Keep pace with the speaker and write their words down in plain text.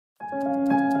Do you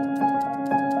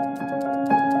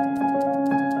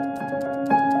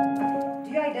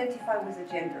identify with a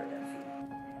gender, Delphine?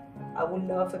 I would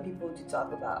love for people to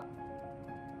talk about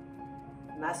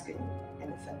masculine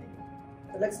and the feminine.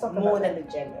 So let's talk More about than that.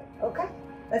 the gender. Okay,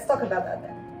 let's talk about that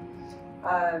then.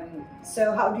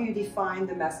 So how do you define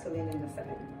the masculine and the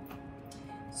feminine?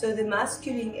 So the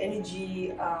masculine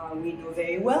energy, we know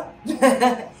very well.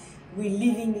 We're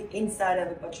living inside of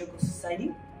a patriarchal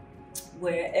society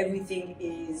where everything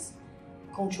is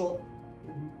controlled,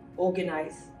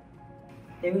 organized.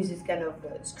 There is this kind of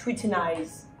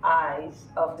scrutinized eyes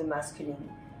of the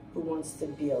masculine who wants to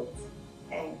build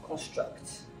and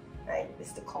construct, right?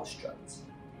 It's the construct.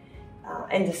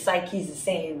 And the psyche is the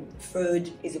same.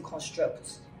 Freud is a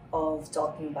construct of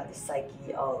talking about the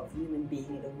psyche of human being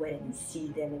and the way that we see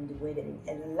them and the way that we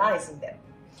analyze them.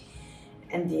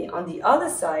 And on the other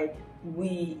side,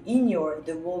 we ignore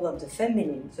the role of the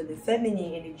feminine. So the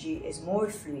feminine energy is more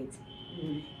fluid,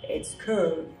 it's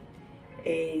curved,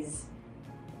 is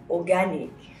organic,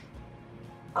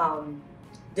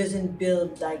 doesn't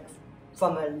build like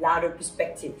from a ladder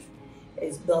perspective.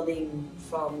 It's building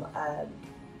from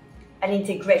an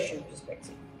integration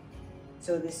perspective.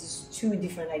 So this is two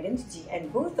different identities,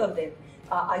 and both of them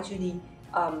are actually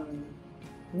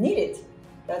needed.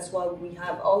 That's why we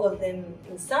have all of them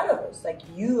inside of us. Like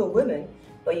you, a woman,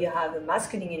 but you have a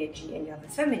masculine energy and you have a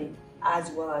feminine, as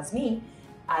well as me,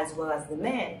 as well as the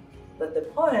man. But the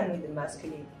problem with the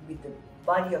masculine, with the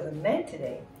body of a man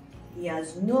today, he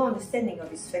has no understanding of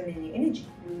his feminine energy.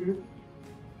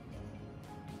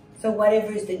 So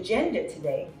whatever is the gender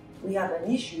today, we have an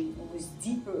issue who's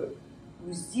deeper,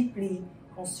 who's deeply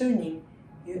concerning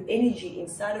your energy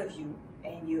inside of you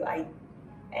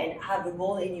and have a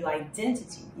role in your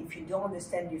identity. If you don't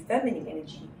understand your feminine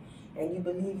energy and you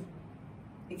believe,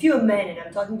 if you're a man and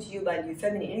I'm talking to you about your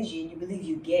feminine energy and you believe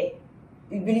you're gay,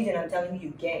 you believe that I'm telling you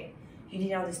you're gay, you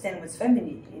didn't understand what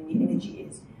feminine energy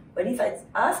is. But if I'm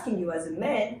asking you as a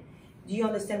man, do you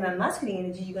understand my masculine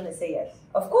energy? You're gonna say yes.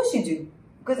 Of course you do.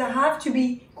 Because I have to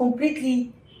be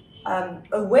completely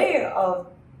aware of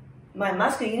my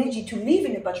masculine energy to live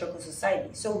in a patriarchal society.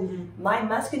 So my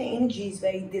masculine energy is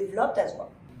very developed as well.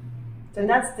 So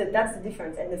that's the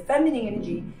difference. And the feminine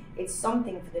energy, it's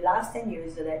something for the last 10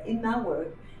 years that in my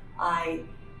work, I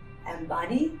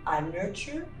embody, I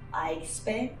nurture, I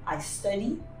expand, I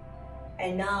study,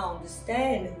 and now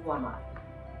understand who am I.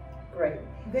 Great.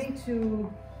 I'm going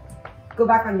to go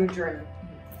back on your journey.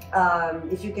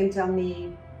 If you can tell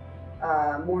me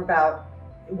more about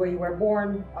where you were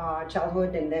born,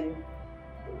 childhood, and then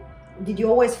did you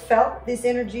always felt these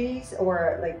energies,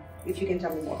 or like if you can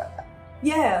tell me more about that?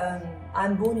 Yeah,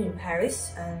 I'm born in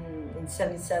Paris in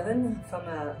 '77 from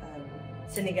a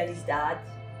Senegalese dad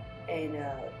and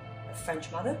a French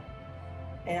mother,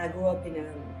 and I grew up in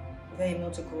a very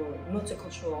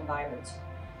multicultural environment,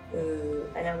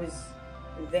 and I was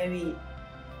a very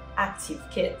active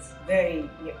kid, very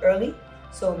early.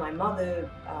 So my mother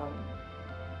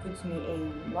put me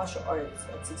in martial arts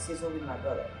at 6 years old with my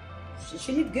brother.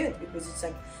 She did good because it's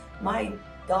like, my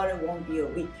daughter won't be a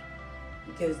weak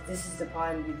because this is the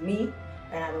problem with me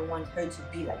and I don't want her to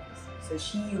be like this. So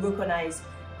she recognized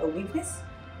a weakness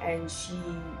and she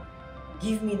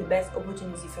gave me the best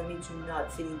opportunity for me to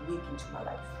not feeling weak into my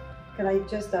life. Can I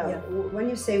just, when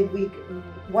you say weak,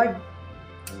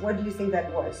 what do you think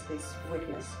that was, this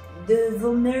weakness? The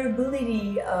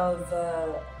vulnerability of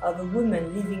a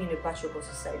woman living in a patriarchal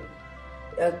society,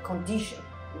 a condition.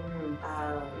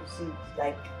 See,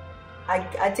 like,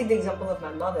 I take the example of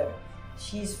my mother.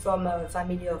 She's from a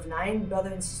family of 9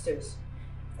 brothers and sisters.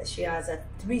 She has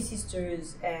 3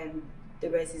 sisters and the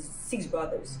rest is 6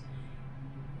 brothers.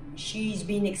 She's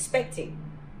been expected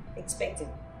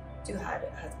to have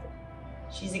a husband.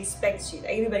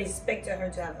 Everybody expected her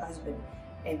to have a husband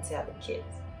and to have a kid.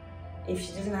 If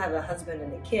she doesn't have a husband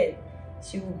and a kid,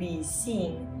 she will be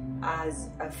seen as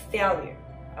a failure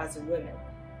as a woman.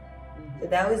 So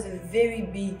that was a very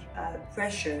big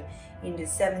pressure in the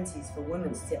 70s for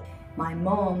women still. My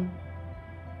mom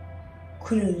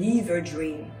couldn't live her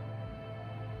dream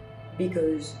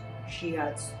because she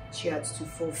had to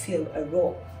fulfill a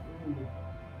role.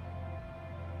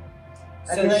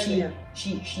 So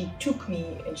she took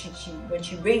me, and when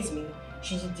she raised me,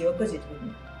 she did the opposite with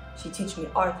me. She taught me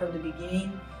art from the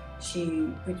beginning. She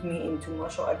put me into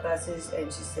martial art classes, and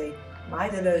she said, my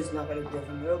daughter is not going to be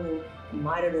vulnerable,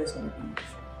 my daughter is going to be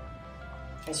strong.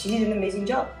 And she did an amazing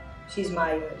job. She's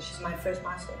my first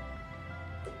master.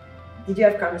 Did you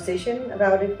have conversation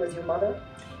about it with your mother?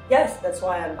 Yes, that's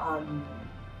why I'm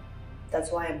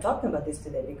talking about this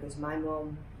today, because my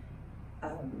mom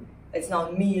It's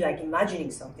not me like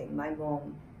imagining something. My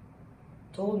mom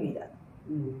told me that.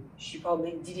 She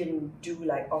probably didn't do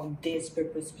like on this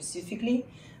purpose specifically,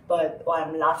 but while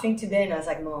I'm laughing today, and I was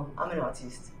like, Mom, I'm an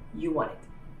artist. You want it.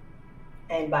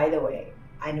 And by the way,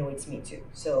 I know it's me too.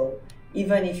 So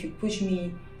even if you push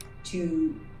me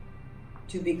to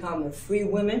become a free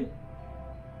woman,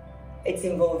 it's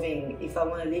involving, if I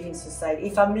want to live in society,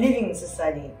 if I'm living in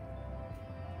society,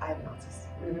 I'm an artist.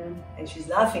 And she's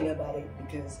laughing about it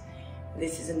because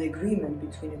this is an agreement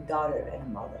between a daughter and a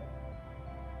mother.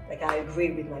 Like, I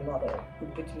agree with my mother who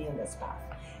put me on this path.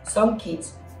 Some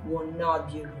kids will not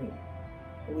be agreeing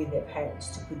with their parents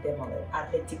to put them on an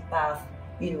athletic path,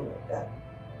 you know,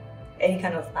 any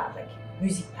kind of path, like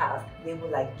music path. They will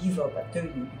like give up at 30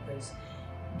 because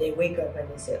they wake up and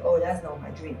they say, oh, that's not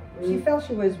my dream. She felt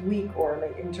she was weak, or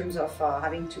like in terms of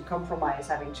having to compromise,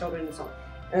 having children and so on.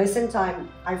 And at the same time,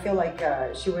 I feel like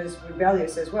she was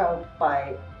rebellious as well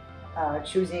by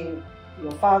choosing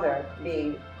your father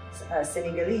being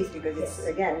Senegalese, because it's,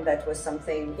 again, that was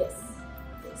something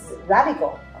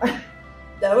radical.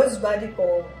 That was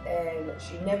radical, and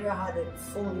she never had a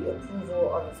fully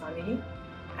approval of the family,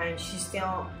 and she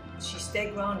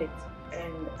stayed grounded.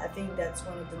 And I think that's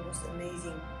one of the most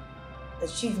amazing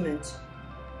achievements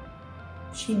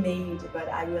she made, but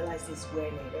I realized this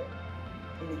way later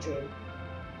in the dream.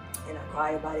 And I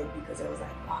cry about it because I was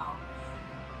like, wow,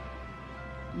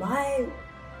 my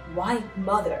white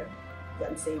mother,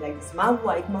 I'm saying like this, my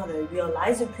white mother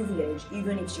realized her privilege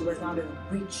even if she was not a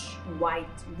rich white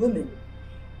woman.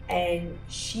 And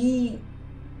she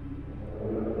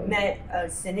met a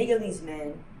Senegalese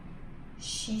man.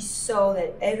 She saw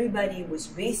that everybody was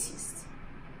racist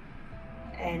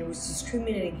and was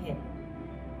discriminating him.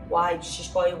 Why? She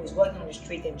probably was walking on the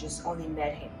street and just only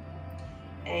met him.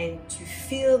 And to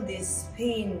feel this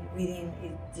pain within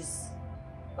this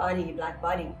body, black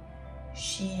body,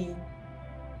 she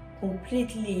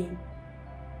completely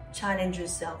challenged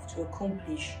herself to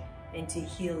accomplish and to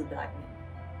heal the black man.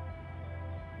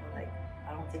 I'm like,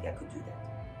 I don't think I could do that.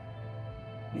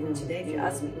 Even today, if you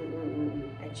ask me.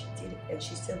 And she did it, and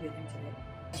she's still with him today.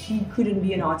 She couldn't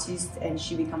be an artist and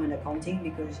she became an accounting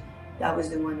because that was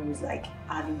the one who was like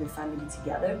having the family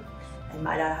together. And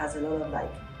my dad has a lot of like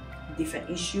different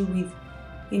issue with,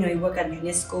 you know, he worked at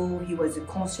UNESCO, he was a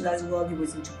consul as well, he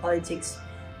was into politics,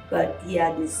 but he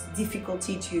had this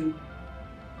difficulty to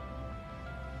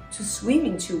swim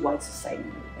into white society.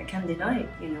 I can't deny it,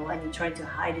 you know, and he tried to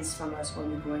hide this from us when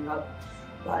we were growing up.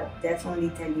 But definitely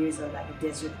 10 years of like a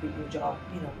desert with no job,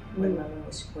 you know, when my mom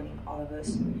was supporting all of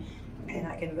us. And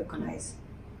I can recognize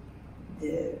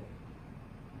the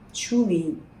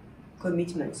truly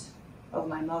commitment of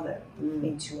my mother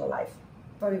into her life.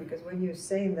 Funny, because when you're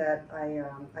saying that, I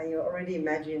already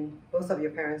imagine both of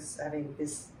your parents having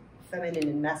this feminine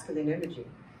and masculine energy.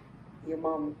 Your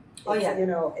mom, oh yeah, you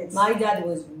know, it's... My dad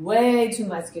was way too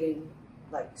masculine,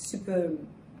 like super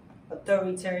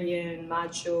authoritarian,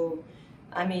 macho.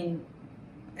 I mean,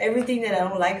 everything that I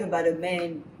don't like about a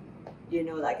man, you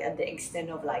know, like at the extent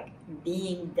of like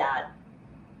being that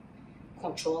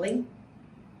controlling,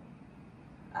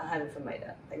 I have it from my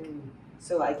dad. Like,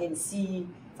 so I can see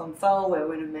from far away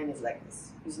when a man is like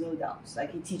this. There's no doubt.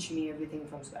 Like, he teach me everything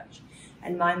from scratch.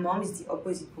 And my mom is the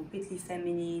opposite, completely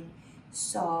feminine,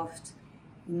 soft,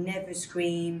 never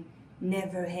scream,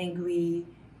 never angry,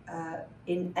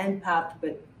 in empath,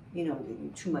 but you know,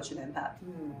 too much of empath.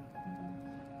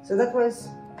 So that was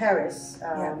Paris.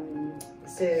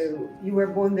 So you were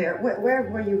born there. Where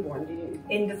were you born? Did you...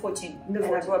 In the 14.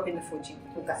 I grew up in the 14.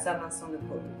 Okay.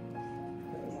 Saint-Vincent-de-Paul.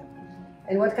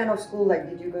 And what kind of school like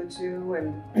did you go to,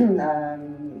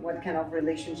 and what kind of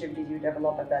relationship did you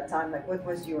develop at that time? Like, what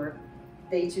was your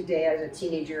day-to-day as a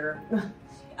teenager?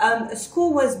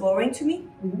 School was boring to me.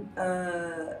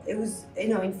 It was, you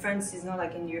know, in France, it's not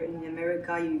like in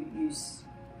America.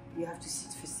 You have to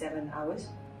sit for 7 hours.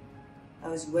 I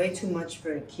was way too much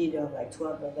for a kid of like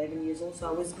 12 or 11 years old. So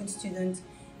I was a good student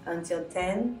until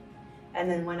 10, and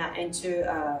then when I entered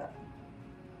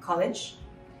college,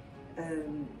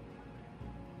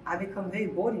 I become very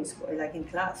bored in school, like in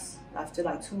class. After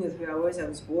like 2 or 3 hours, I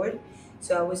was bored.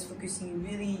 So I was focusing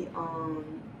really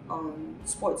on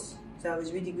sports. So I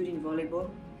was really good in volleyball.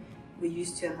 We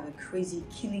used to have a crazy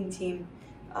killing team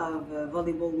of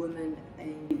volleyball women,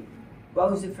 and that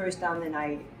was the first time that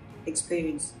I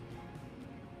experienced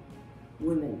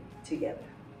women together.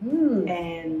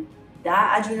 And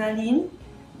that adrenaline,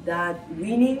 that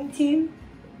winning team,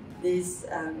 this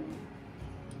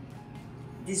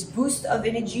boost of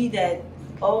energy that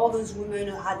all those women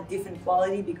had a different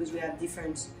quality, because we have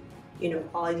different, you know,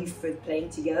 quality for playing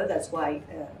together. That's why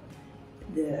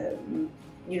the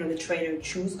the trainer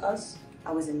choose us.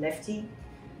 I was a lefty.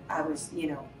 I was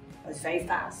very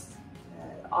fast.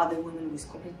 Other women was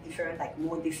completely different, like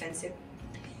more defensive.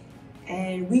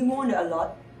 And we won a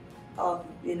lot of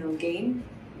game,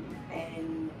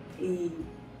 and it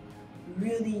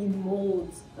really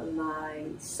molds my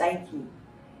psyche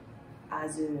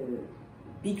as a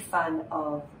big fan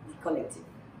of the collective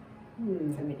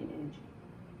feminine energy.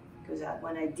 Because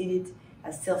when I did it,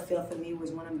 I still feel for me it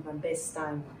was one of my best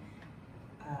time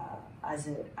as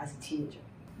a teenager.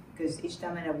 Because each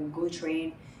time I would go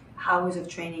train, hours of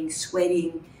training,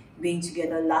 sweating, being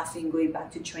together, laughing, going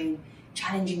back to train,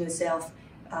 challenging yourself,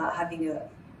 having a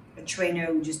trainer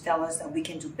who just tell us that we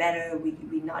can do better,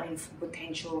 we're not in full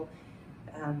potential.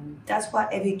 That's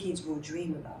what every kid will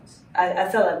dream about. I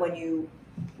felt like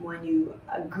when you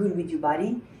are good with your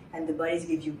body and the bodies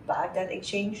give you back that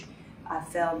exchange, I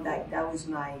felt like that was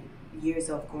my years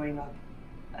of growing up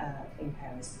in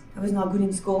Paris. I was not good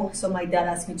in school, so my dad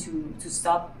asked me to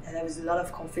stop, and there was a lot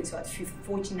of conflict. So at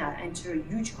 14, I entered a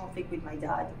huge conflict with my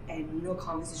dad and no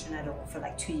conversation at all for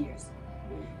like 2 years.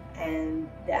 And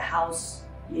the house,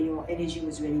 energy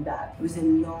was really bad. It was a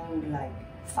long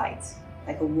fight,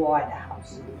 like a war at the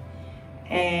house.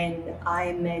 And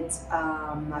I met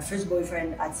my first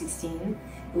boyfriend at 16.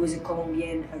 He was a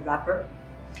Colombian, a rapper.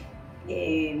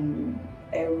 And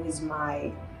it was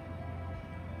my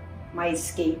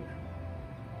escape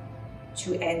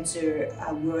to enter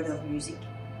a world of music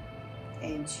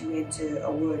and to enter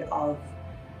a world of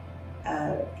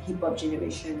hip-hop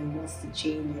generation who wants to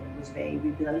change and was very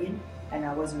rebellion, and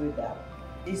I was a rebel.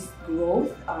 This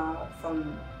growth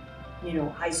from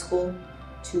high school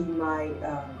to my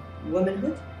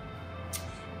womanhood,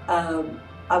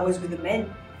 I was with a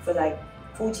man for like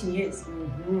 14 years.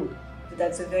 So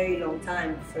that's a very long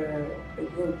time for a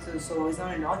growth. So I was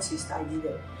not an artist. I did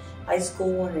high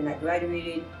school and then I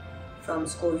graduated from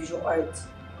School of Visual Art.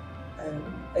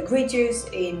 A great years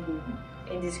in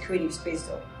this creative space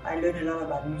though. I learned a lot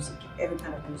about music, every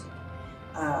kind of music.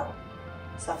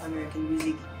 South American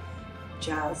music,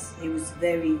 jazz.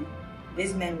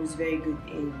 This man was very good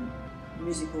in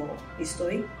musical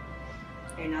history.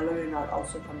 And I learned a lot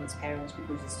also from his parents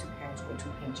because his two parents were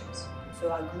two painters.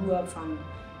 So I grew up from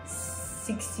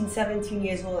 16, 17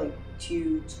 years old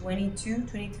to 22,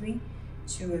 23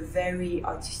 to a very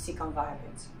artistic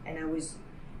environment. And I was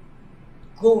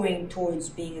going towards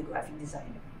being a graphic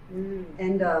designer.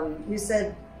 And you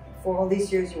said for all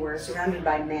these years you were surrounded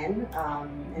by men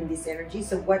and this energy.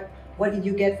 So what did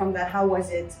you get from that? How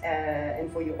was it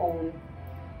and for your own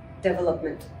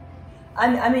development?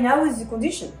 I mean, I was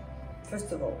conditioned,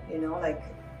 first of all,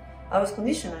 I was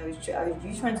conditioned. I was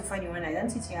trying to find your own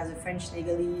identity as a French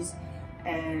Senegalese,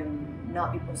 and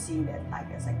not people see that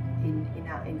as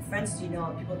in France,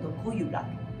 people don't call you black.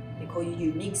 They call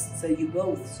you mixed, so you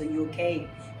both, so you're okay.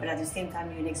 But at the same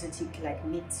time, you're an exotic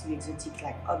meat, you're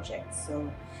exotic object.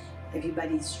 So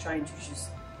everybody's trying to just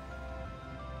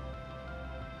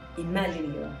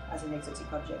imagine you as an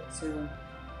exotic object. So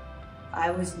I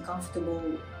was in comfortable,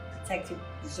 protected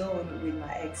zone with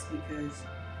my ex because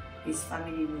his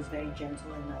family was very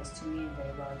gentle and nice to me and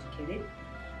very well educated.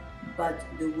 But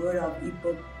the world of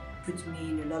hip-hop put me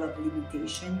in a lot of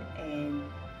limitation and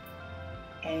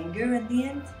anger at the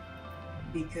end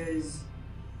because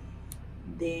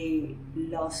they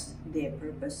lost their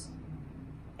purpose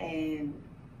and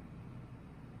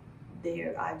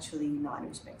they're actually not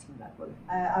respecting Black women.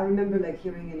 I remember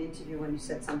hearing an interview when you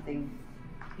said something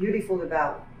beautiful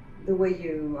about the way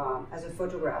you, as a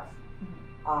photograph,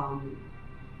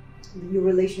 your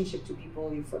relationship to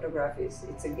people you photograph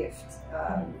it's a gift.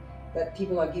 That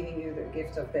people are giving you the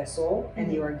gift of their soul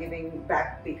and you are giving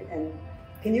back. And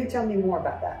can you tell me more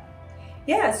about that?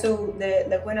 Yeah, so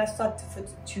when I start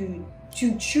to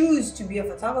choose to be a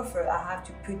photographer, I have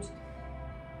to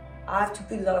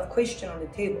put a lot of questions on the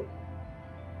table.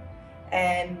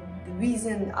 And the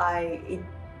reason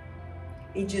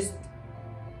it just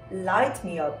light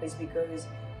me up is because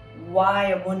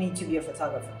why I wanted to be a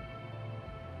photographer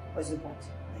was the point.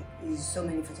 There's so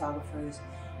many photographers,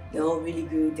 they're all really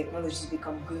good, technology's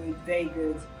become good, very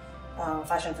good,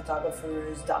 fashion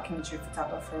photographers, documentary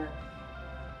photographer.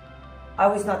 I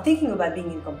was not thinking about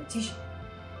being in competition.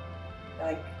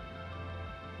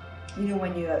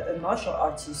 When you're a martial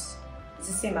artist, it's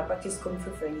the same. I practiced Kung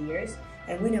Fu for years,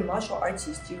 and when you're a martial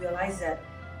artist, you realize that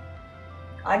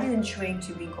I didn't train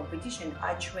to be in competition.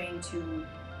 I trained to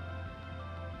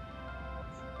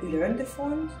learn the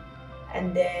forms,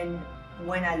 and then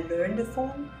when I learn the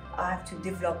form, I have to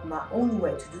develop my own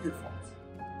way to do the forms.